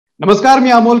नमस्कार, मी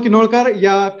अमोल किनोळकर.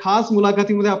 या खास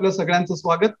मुलाखतीमध्ये आपल्या सगळ्यांचं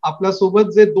स्वागत. आपल्या सोबत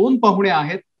जे दोन पाहुणे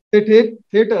आहेत ते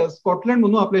थेट स्कॉटलंड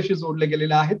म्हणून आपल्याशी जोडले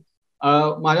गेलेले आहेत.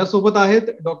 माझ्यासोबत आहेत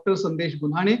डॉक्टर संदेश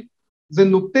गुन्हाणे, जे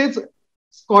नुकतेच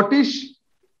स्कॉटिश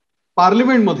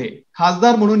पार्लिमेंटमध्ये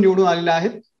खासदार म्हणून निवडून आलेले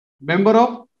आहेत. Member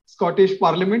of Scottish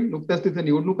parliament. नुकत्याच तिथे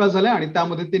निवडणुका झाल्या आणि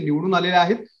त्यामध्ये ते निवडून आलेले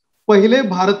आहेत. पहिले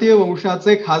भारतीय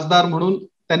वंशाचे खासदार म्हणून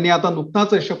त्यांनी आता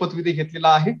नुकताच शपथविधी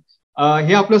घेतलेला आहे.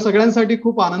 हे आपल्या सगळ्यांसाठी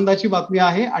खूप आनंदाची बातमी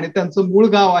आहे आणि त्यांचं मूळ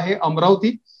गाव आहे अमरावती.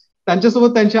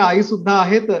 त्यांच्यासोबत त्यांच्या आई सुद्धा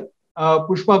आहेत,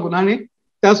 पुष्पा गुन्हाणे.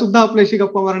 त्या सुद्धा आपल्याशी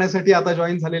गप्पा मारण्यासाठी आता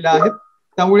जॉईन झालेल्या आहेत.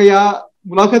 त्यामुळे या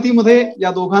मुलाखतीमध्ये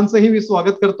या दोघांचंही मी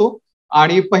स्वागत करतो.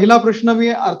 आणि पहिला प्रश्न मी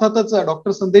अर्थातच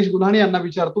डॉक्टर संदेश गुन्हाणे यांना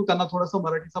विचारतो. त्यांना थोडासा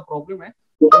मराठीचा प्रॉब्लेम आहे,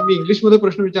 मी इंग्लिशमध्ये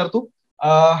प्रश्न विचारतो.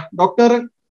 डॉक्टर,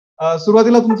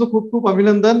 सुरुवातीला तुमचं खूप खूप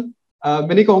अभिनंदन.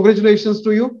 Many congratulations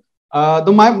to you.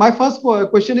 My first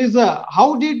question is, how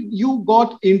did you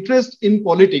got interest in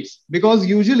politics? Because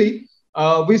usually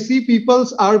we see people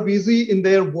are busy in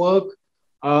their work.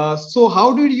 So how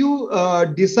did you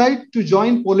decide to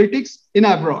join politics in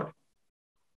abroad?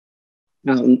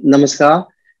 Namaskar.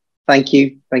 Thank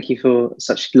you. Thank you for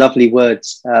such lovely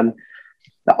words.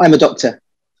 I'm a doctor.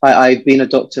 I've been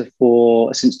a doctor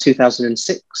since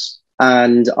 2006.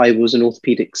 And I was an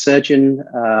orthopedic surgeon.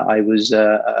 I was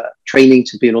training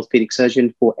to be an orthopedic surgeon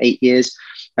for 8 years.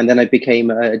 And then I became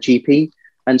a GP.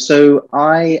 And so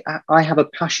I have a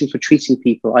passion for treating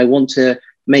people. I want to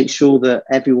make sure that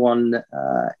everyone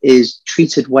is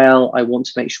treated well. I want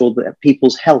to make sure that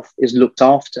people's health is looked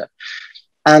after.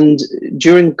 And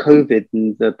during COVID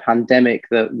and the pandemic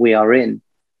that we are in,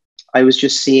 I was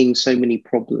just seeing so many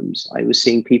problems. I was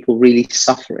seeing people really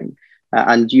suffering.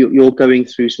 And you're going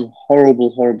through some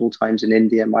horrible times in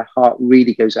India. My heart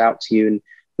really goes out to you, and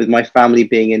with my family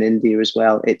being in India as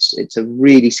well, it's a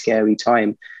really scary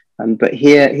time. But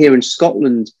here in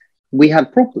Scotland, we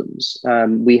had problems.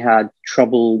 We had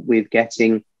trouble with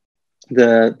getting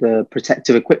the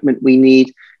protective equipment we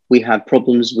need. We had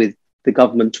problems with the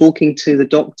government talking to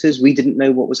the doctors. We didn't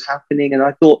know what was happening, and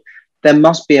I thought there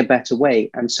must be a better way.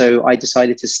 And so I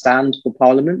decided to stand for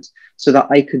Parliament so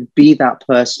that I could be that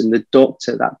person, the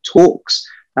doctor that talks,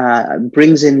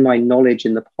 brings in my knowledge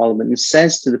in the Parliament and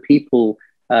says to the people,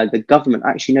 the government,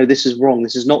 actually, no, this is wrong.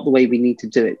 This is not the way we need to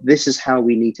do it. This is how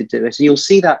we need to do it. And you'll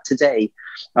see that today.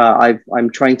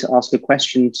 I'm trying to ask a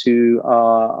question to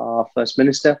our First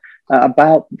Minister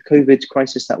about the COVID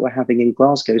crisis that we're having in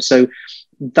Glasgow. So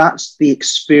that's the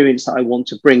experience that I want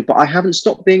to bring. But I haven't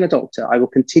stopped being a doctor. I will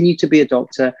continue to be a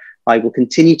doctor. I will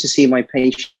continue to see my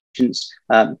patients.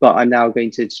 But I'm now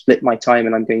going to split my time,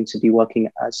 and I'm going to be working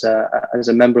as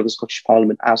a member of the Scottish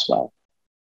Parliament as well.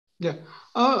 Yeah.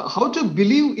 How to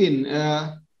believe in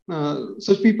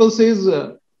such people says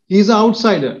he's an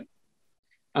outsider.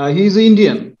 He's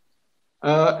Indian.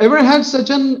 Ever had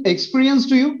such an experience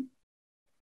to you?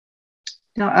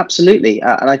 Yeah, absolutely.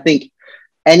 And I think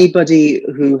anybody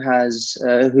who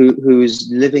is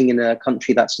living in a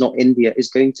country that's not India is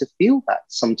going to feel that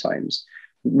sometimes.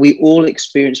 We all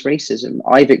experience racism.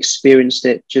 I've experienced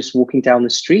it just walking down the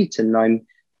street, and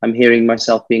I'm hearing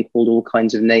myself being called all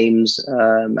kinds of names,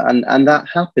 and that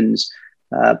happens.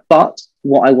 But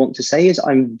what I want to say is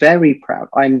I'm very proud.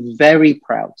 I'm very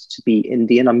proud to be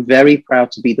Indian. I'm very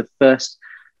proud to be the first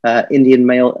Indian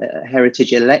male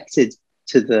heritage elected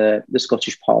to the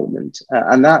Scottish Parliament.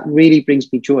 And that really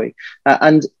brings me joy.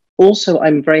 And also,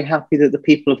 I'm very happy that the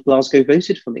people of Glasgow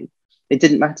voted for me. It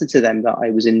didn't matter to them that I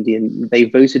was Indian. They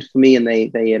voted for me, and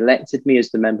they elected me as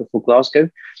the member for Glasgow.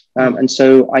 And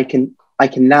so I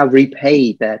can now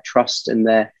repay their trust and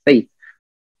their faith.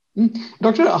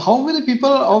 Doctor, how many people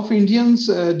of Indians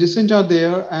descent are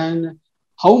there, and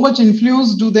how much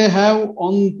influence do they have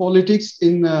on politics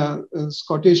in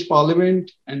Scottish Parliament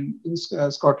and in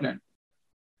Scotland?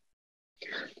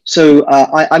 So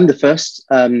I'm the first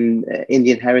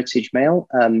Indian heritage male.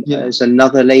 There's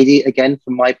another lady, again,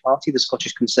 from my party, the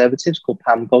Scottish Conservatives, called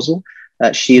Pam Gosal.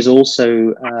 She is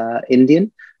also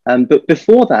Indian. But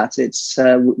before that,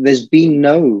 there's been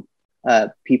no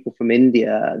people from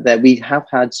India. That we have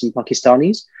had some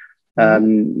Pakistanis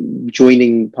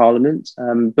joining Parliament,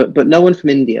 but no one from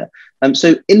India.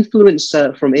 So influence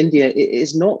from India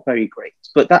is not very great.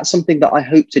 But that's something that I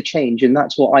hope to change, and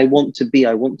that's what I want to be.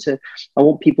 I want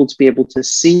people to be able to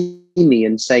see me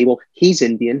and say, well, he's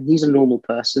Indian, he's a normal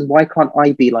person. Why can't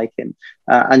I be like him?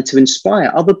 And to inspire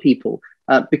other people,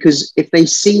 because if they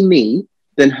see me,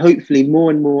 then hopefully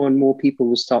more and more people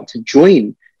will start to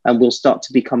join and will start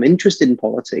to become interested in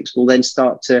politics. Will then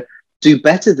start to do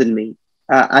better than me,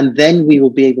 and then we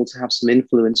will be able to have some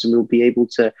influence, and we'll be able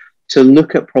to to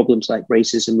look at problems like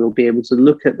racism. We'll be able to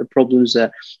look at the problems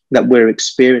that we're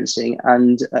experiencing.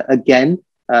 And again,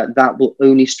 that will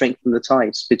only strengthen the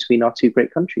ties between our two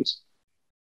great countries.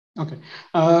 Okay.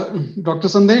 Doctor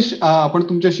संदेश, आपण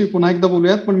तुमच्याशी पुन्हा एकदा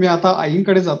बोलूयात, पण मी आता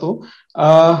आईंकडे जातो.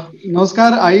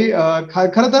 नमस्कार आई.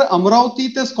 खरं तर अमरावती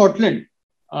ते स्कॉटलंड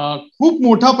खूप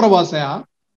मोठा प्रवास आहे हा.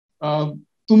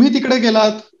 तुम्ही तिकडे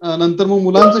गेलात, नंतर मग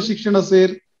मुलांचं शिक्षण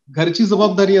असेल, घरची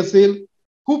जबाबदारी असेल,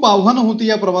 खूप आव्हानं होती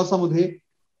या प्रवासामध्ये.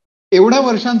 एवढ्या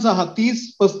वर्षांचा हा 30,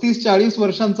 35, 40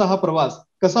 वर्षांचा हा प्रवास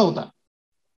कसा होता?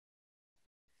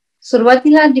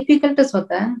 सुरुवातीला डिफिकल्टच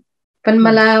होता, पण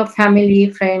मला फॅमिली,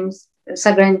 फ्रेंड्स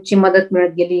सगळ्यांची मदत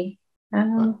मिळत गेली.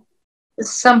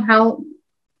 समहाव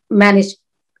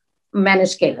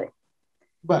मॅनेज केलं.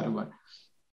 बरं बरं.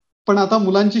 पण आता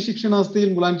मुलांची शिक्षण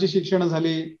असतील, मुलांची शिक्षण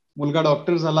झाली, मुलगा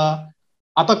डॉक्टर झाला,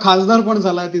 आता खासदार पण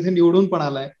झालाय, तिथे निवडून पण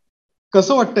आलाय.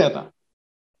 कसं वाटतंय आता?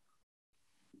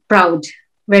 Proud,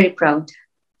 very proud.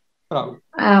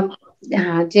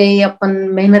 जे आपण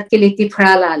मेहनत केली ती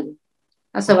फळाला आली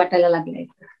असं वाटायला लागलंय.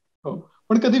 हो,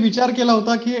 पण कधी विचार केला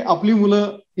होता की आपली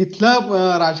मुलं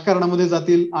इथल्या राजकारणामध्ये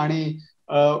जातील आणि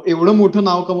एवढं मोठं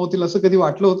नाव कमवतील, असं कधी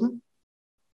वाटलं होतं?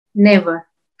 नेव्हर,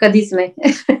 कधीच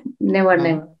नाही.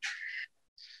 नेव्हर.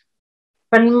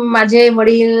 पण माझे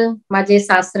वडील, माझे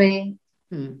सासरे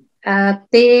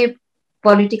ते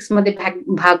पॉलिटिक्स मध्ये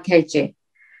भाग घ्यायचे,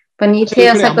 पण इथे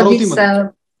असं कधीच.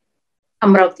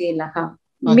 अमरावतीला. हा,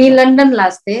 मी लंडनला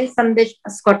असते, संदेश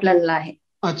स्कॉटलंडला आहे.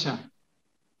 अच्छा.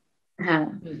 हा.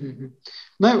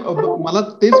 नाही, मला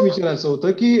तेच विचारायचं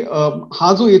होतं की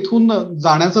हा जो इथून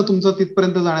जाण्याचा, तुमचा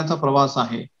तिथपर्यंत जाण्याचा प्रवास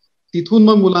आहे, तिथून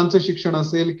मग मुलांचं शिक्षण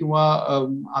असेल किंवा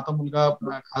आता मुलगा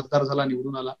खासदार झाला,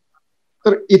 निवडून आला,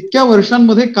 तर इतक्या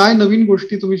वर्षांमध्ये काय नवीन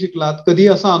गोष्टी तुम्ही शिकलात? कधी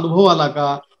असा अनुभव आला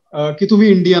का की तुम्ही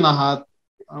इंडियन आहात,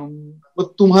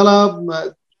 मग तुम्हाला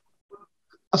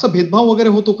असा भेदभाव वगैरे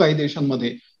होतो काही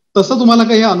देशांमध्ये, तसं तुम्हाला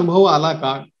काही अनुभव आला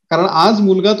का? कारण आज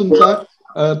मुलगा तुमचा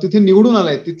तिथे निवडून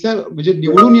आलाय, तिथल्या म्हणजे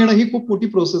निवडून येणं ही खूप मोठी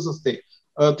प्रोसेस असते.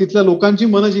 तिथल्या लोकांची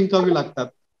मनं जिंकावी लागतात,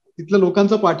 तिथल्या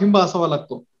लोकांचा पाठिंबा असावा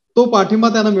लागतो. तो पाठिंबा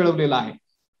त्यांना मिळवलेला आहे.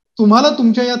 तुम्हाला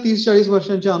तुमच्या या 30-40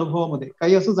 वर्षांच्या अनुभवामध्ये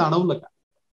काही असं जाणवलं का?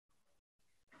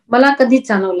 मला कधीच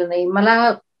जाणवलं नाही.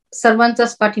 मला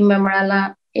सर्वांचाच पाठिंबा मिळाला.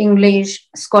 इंग्लिश,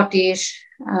 स्कॉटिश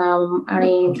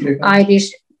आणि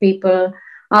आयरिश पीपल,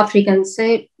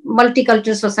 आफ्रिकनचे,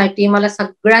 मल्टीकल्चरल सोसायटी, मला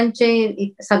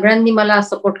सगळ्यांनी मला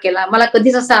सपोर्ट केला. मला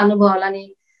कधीच असा अनुभव आला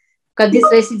नाही, कधीच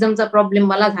रेसिझमचा प्रॉब्लेम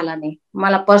मला झाला नाही.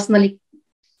 मला पर्सनली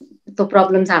तो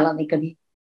प्रॉब्लेम झाला नाही कधी.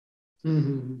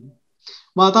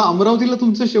 मग आता अमरावतीला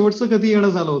तुमचं शेवटचं कधी येणं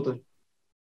झालं होतं?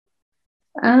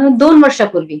 2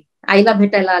 वर्षापूर्वी आईला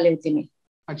भेटायला आले होते मी.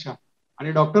 अच्छा.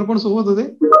 आणि डॉक्टर पण सोबत होते?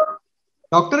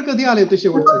 डॉक्टर कधी आले होते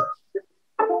शेवटचे?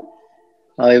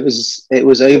 It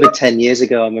was over 10 years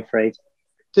ago, I'm afraid.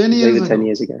 10 years over ago. 10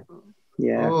 years ago.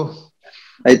 Yeah. Oh.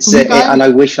 It's and I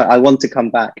wish I want to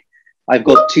come back. I've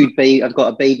got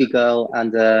a baby girl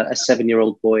and a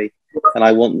 7-year-old boy, and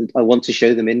I want to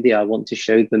show them India. I want to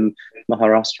show them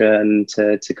Maharashtra, and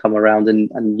to come around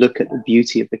and look at the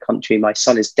beauty of the country. My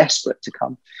son is desperate to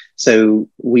come, so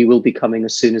we will be coming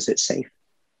as soon as it's safe.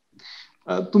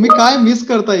 तुम्ही काय miss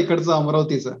करता इकडचं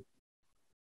अमरावतीचं?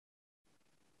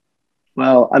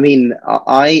 Well, I mean,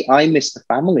 I miss the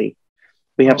family.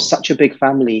 We have such a big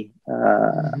family,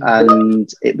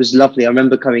 and it was lovely. I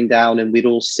remember coming down, and we'd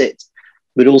all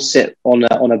sit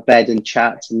on a bed and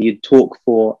chat, and you'd talk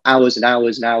for hours and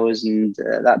hours and hours, and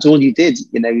that's all you did.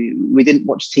 You know, we didn't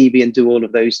watch TV and do all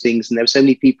of those things, and there were so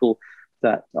many people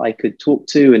that I could talk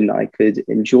to and I could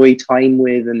enjoy time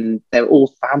with, and they're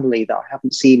all family that I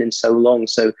haven't seen in so long.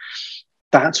 So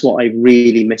that's what I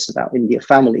really miss about India,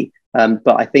 family.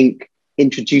 But I think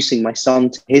introducing my son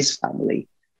to his family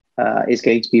is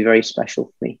going to be very special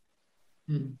for me.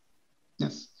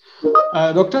 Yes.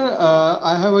 Doctor,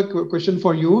 I have a question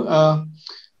for you.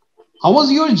 How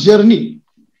was your journey,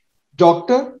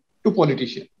 doctor to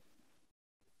politician?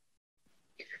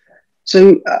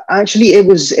 So actually, it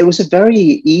was a very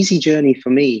easy journey for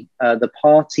me. The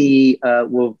party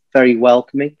were very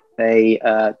welcoming.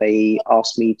 They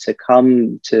asked me to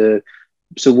come to.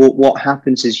 So what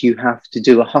happens is you have to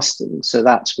do a husting. So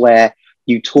that's where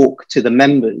you talk to the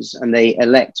members and they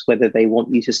elect whether they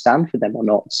want you to stand for them or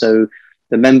not. So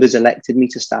the members elected me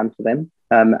to stand for them.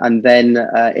 And then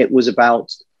it was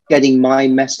about getting my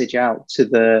message out to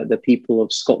the people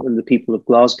of Scotland, the people of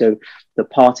Glasgow. The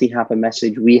party have a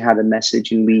message, we had a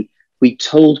message, and we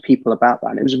told people about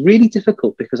that. And it was really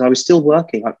difficult because I was still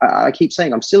working. I keep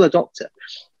saying I'm still a doctor.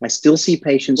 I still see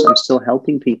patients. I'm still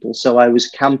helping people. So I was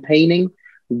campaigning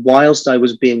whilst I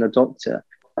was being a doctor.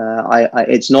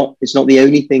 It's not the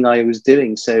only thing I was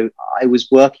doing. So I was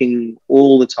working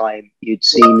all the time. You'd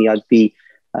see me. I'd be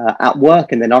at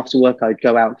work, and then after work, I'd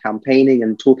go out campaigning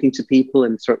and talking to people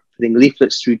and putting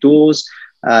leaflets through doors.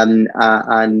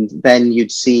 And then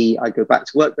you'd see I go back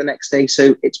to work the next day.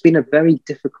 So it's been a very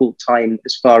difficult time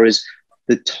as far as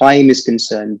the time is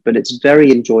concerned, but it's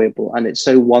very enjoyable, and it's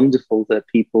so wonderful that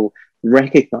people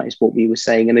recognized what we were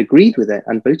saying and agreed with it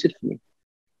and voted for me.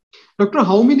 Doctor,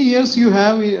 how many years you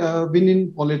have been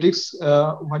in politics?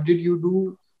 What did you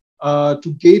do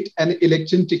to get an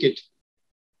election ticket?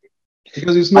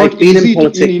 Because it's not easy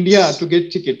in India to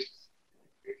get ticket.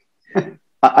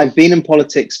 I've been in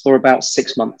politics for about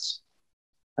 6 months.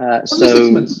 So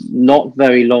 6 months. Not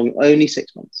very long, only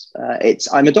 6 months.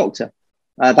 I'm a doctor.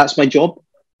 That's my job.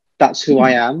 That's who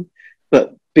I am.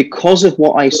 But because of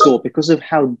what I saw, because of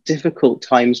how difficult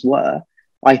times were,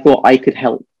 I thought I could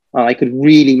help. I could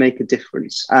really make a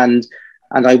difference. And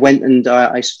I went and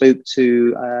I spoke to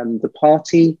the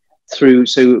party through,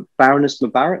 so Baroness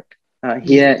Mubarak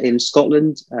here in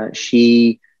Scotland,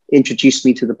 she introduced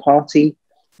me to the party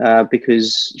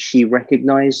because she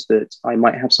recognized that I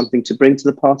might have something to bring to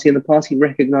the party, and the party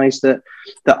recognized that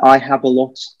I have a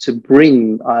lot to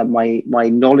bring, my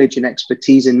knowledge and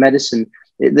expertise in medicine.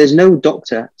 There's no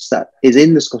doctor that is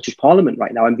in the Scottish Parliament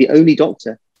right now. I'm the only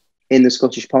doctor in the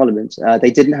Scottish Parliament.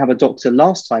 They didn't have a doctor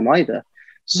last time either.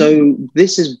 So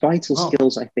this is vital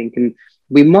skills, I think. And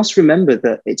we must remember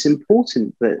that it's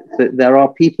important that there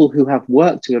are people who have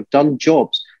worked, who have done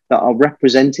jobs that are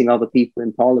representing other people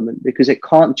in Parliament, because it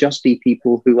can't just be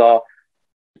people who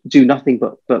do nothing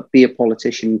but be a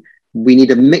politician. We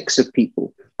need a mix of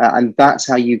people, and that's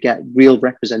how you get real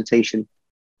representation.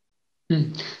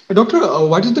 Doctor,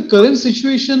 what is the current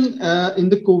situation in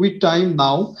the COVID time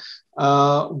now?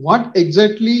 What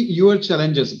exactly your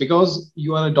challenges? Because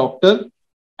you are a doctor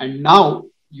and now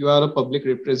you are a public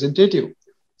representative.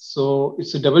 So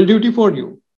it's a double duty for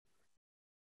you.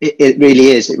 It really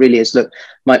is. It really is. Look,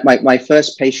 my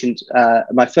first patient,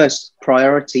 my first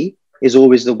priority is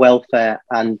always the welfare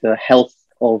and the health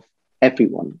of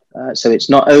everyone. So it's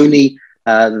not only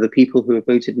the people who have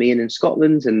voted me in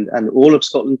Scotland and all of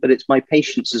Scotland, but it's my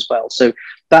patients as well. So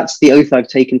that's the oath I've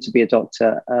taken to be a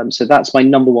doctor. So that's my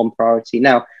number one priority.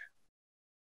 Now,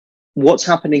 what's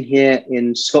happening here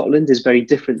in Scotland is very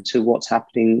different to what's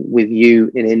happening with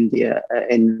you in India.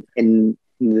 In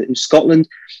Scotland,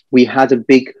 we had a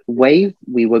big wave.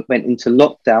 We went into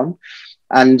lockdown,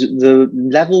 and the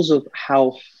levels of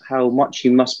how much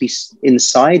you must be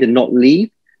inside and not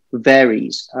leave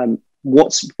varies.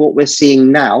 What we're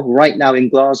seeing now, right now in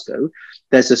Glasgow,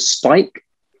 there's a spike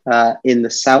in the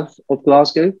south of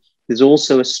Glasgow. There's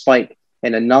also a spike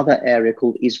in another area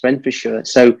called East Renfrewshire.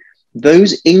 So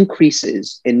those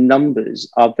increases in numbers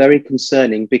are very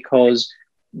concerning, because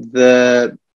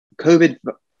the COVID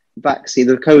vaccine,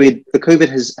 the COVID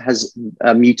has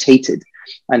mutated,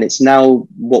 and it's now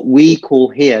what we call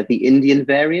here the Indian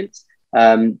variant,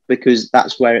 because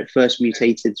that's where it first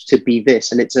mutated to be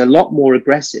this, and it's a lot more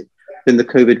aggressive than the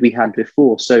COVID we had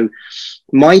before. So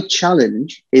my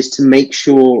challenge is to make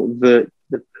sure that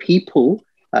the people,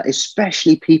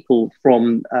 especially people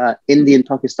from Indian,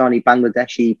 Pakistani,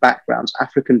 Bangladeshi backgrounds,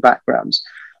 African backgrounds,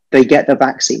 they get the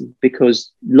vaccine,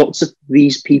 because lots of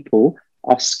these people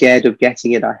are scared of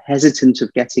getting it, are hesitant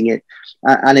of getting it.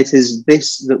 And it is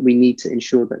this that we need to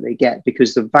ensure that they get,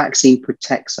 because the vaccine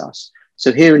protects us.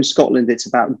 So here in Scotland, it's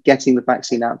about getting the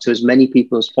vaccine out to as many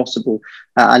people as possible.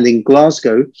 And in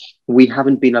Glasgow, we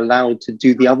haven't been allowed to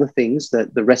do the other things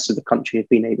that the rest of the country have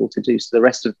been able to do. So the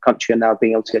rest of the country are now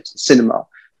being able to go to the cinema.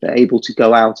 They're able to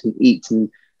go out and eat,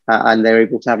 and they're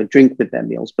able to have a drink with their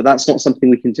meals. But that's not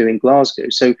something we can do in Glasgow.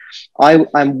 So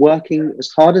I'm working as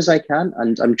hard as I can,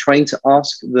 and I'm trying to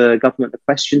ask the government a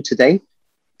question today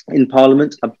in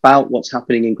Parliament about what's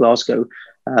happening in Glasgow.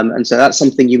 And so that's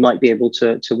something you might be able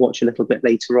to watch a little bit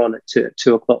later on at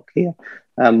 2 o'clock here.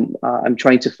 I'm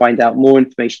trying to find out more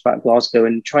information about Glasgow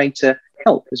and trying to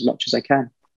help as much as I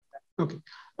can. Okay.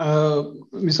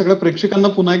 मी सगळ्या प्रेक्षकांना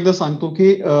पुन्हा एकदा सांगतो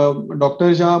की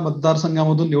doctor ज्या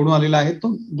मतदारसंघामधून निवडून आलेला आहे तो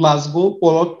ग्लासगो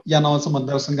पोलॉक या नावाचा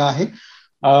मतदारसंघ आहे.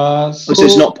 So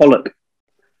it's not Pollock.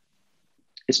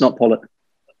 It's not Pollock.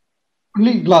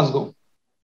 Only Glasgow.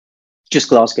 Just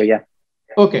Glasgow, yeah.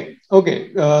 Okay.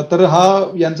 तर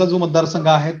हा यांचा जो मतदारसंघ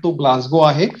आहे तो ग्लासगो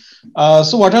आहे.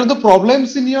 So what are the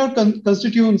problems in your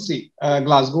constituency,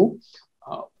 Glasgow?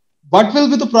 What will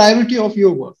be the priority of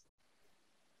your work?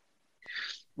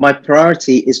 My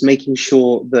priority is making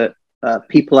sure that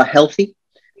people are healthy.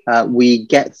 We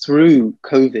get through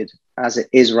COVID as it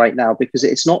is right now, because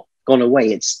it's not gone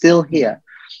away. It's still here.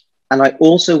 And I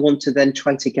also want to then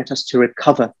try to get us to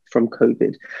recover from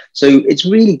COVID. So it's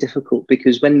really difficult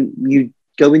because when you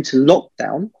go into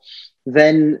lockdown,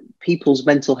 then people's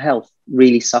mental health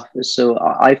really suffers. So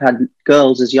I've had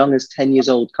girls as young as 10 years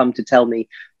old come to tell me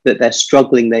that they're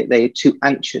struggling. They're too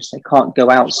anxious. They can't go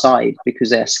outside because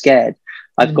they're scared.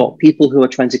 I've got people who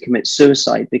are trying to commit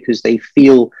suicide because they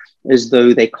feel as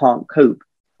though they can't cope.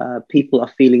 People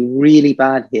are feeling really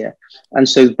bad here. And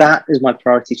so that is my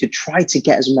priority, to try to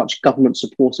get as much government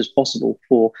support as possible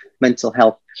for mental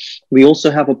health. We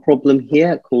also have a problem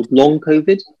here called long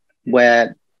COVID,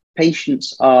 where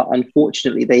patients are,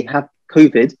 unfortunately, they have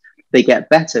COVID, they get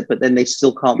better, but then they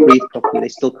still can't breathe properly. They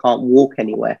still can't walk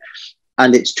anywhere.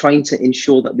 And it's trying to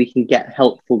ensure that we can get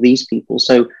help for these people.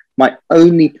 So my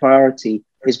only priority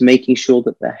is making sure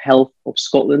that the health of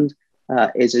Scotland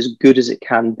is as good as it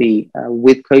can be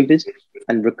with COVID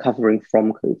and recovering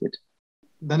from COVID.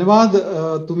 धन्यवाद.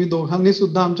 तुम्ही दोघांनी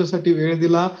सुद्धा आमच्यासाठी वेळ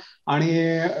दिला. आणि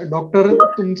doctor,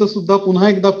 तुमचं सुद्धा पुन्हा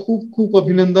एकदा खूप खूप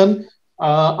अभिनंदन.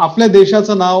 आपल्या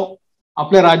देशाचं नाव,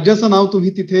 आपल्या राज्याचं नाव तुम्ही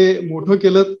तिथे मोठं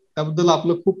केलं, त्याबद्दल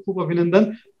आपलं खूप खूप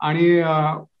अभिनंदन. आणि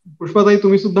पुष्पाताई,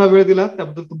 तुम्ही सुद्धा वेळ दिला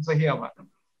त्याबद्दल तुमचाही आभार.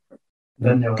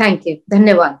 धन्यवाद. थँक्यू.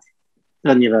 धन्यवाद.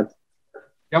 धन्यवाद.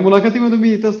 या मुलाखतीमध्ये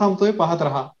मी इथंच थांबतोय. पाहत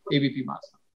रहा एबीपी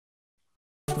माझा.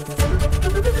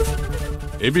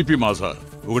 एबीपी माझा,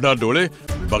 उघडा डोळे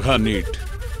बघा नीट.